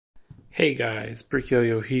Hey guys,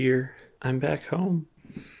 Brickyo here. I'm back home.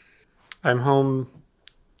 I'm home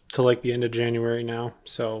till like the end of January now,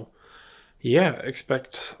 so yeah,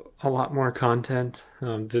 expect a lot more content.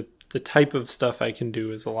 The type of stuff I can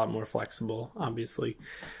do is a lot more flexible, obviously,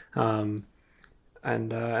 and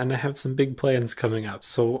I have some big plans coming up.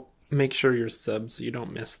 So make sure you're subbed so you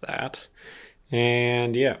don't miss that.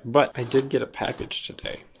 And yeah, but I did get a package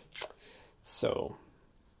today, so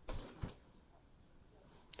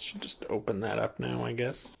should just open that up now, I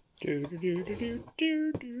guess. I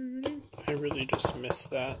really just missed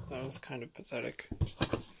that. That was kind of pathetic.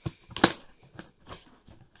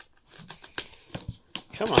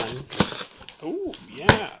 Come on. Oh,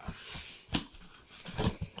 yeah.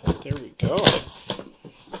 There we go.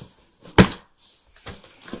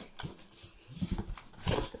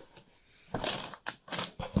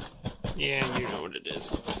 Yeah, you know what it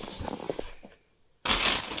is.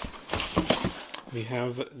 We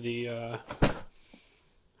have the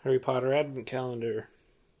Harry Potter Advent Calendar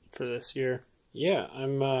for this year. Yeah,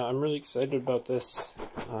 I'm really excited about this.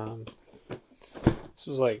 This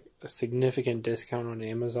was like a significant discount on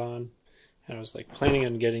Amazon, and I was like planning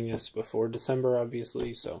on getting this before December,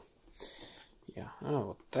 obviously. So yeah,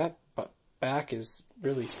 oh, that back is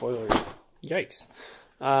really spoilery. Yikes.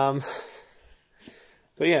 But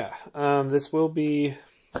yeah, this will be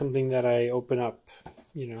something that I open up,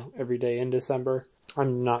 every day in December.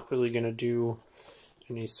 I'm not really going to do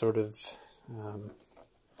any sort of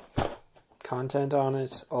content on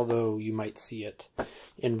it, although you might see it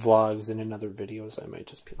in vlogs and in other videos. I might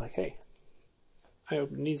just be like, hey, I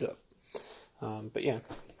opened these up. But yeah,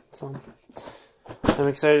 so I'm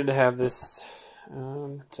excited to have this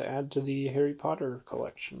to add to the Harry Potter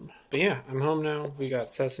collection. But yeah, I'm home now. We got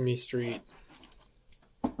Sesame Street.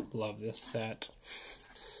 Love this set.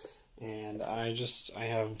 And I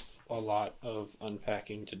have a lot of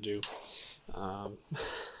unpacking to do.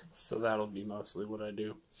 So that'll be mostly what I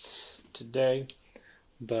do today.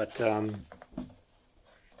 But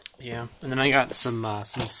yeah, and then I got some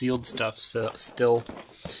sealed stuff still.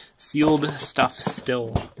 Sealed stuff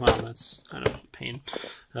still. Wow, that's kind of a pain.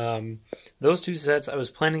 Those two sets, I was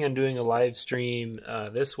planning on doing a live stream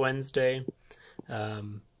this Wednesday.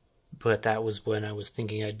 But that was when I was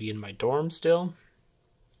thinking I'd be in my dorm still,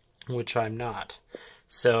 which I'm not.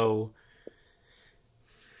 So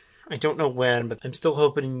I don't know when, but I'm still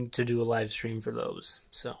hoping to do a live stream for those.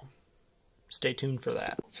 So stay tuned for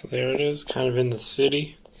that. So there it is, kind of in the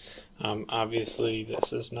city. Obviously,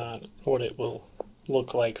 this is not what it will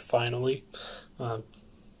look like finally.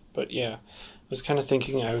 But yeah, I was kind of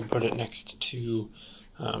thinking I would put it next to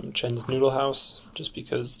Jen's Noodle House, just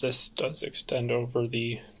because this does extend over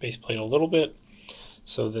the base plate a little bit.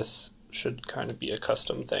 So this should kind of be a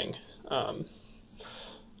custom thing,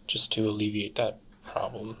 just to alleviate that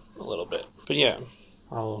problem a little bit. But yeah,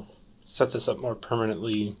 I'll set this up more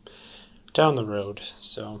permanently down the road.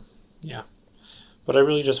 So yeah, but I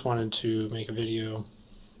really just wanted to make a video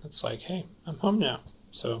that's like, hey, I'm home now,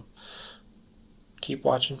 so keep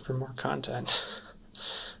watching for more content.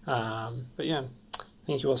 But yeah,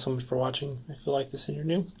 thank you all so much for watching. If you like this and you're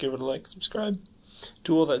new, give it a like, subscribe,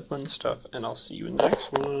 do all that fun stuff, and I'll see you in the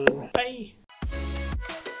next one. Bye!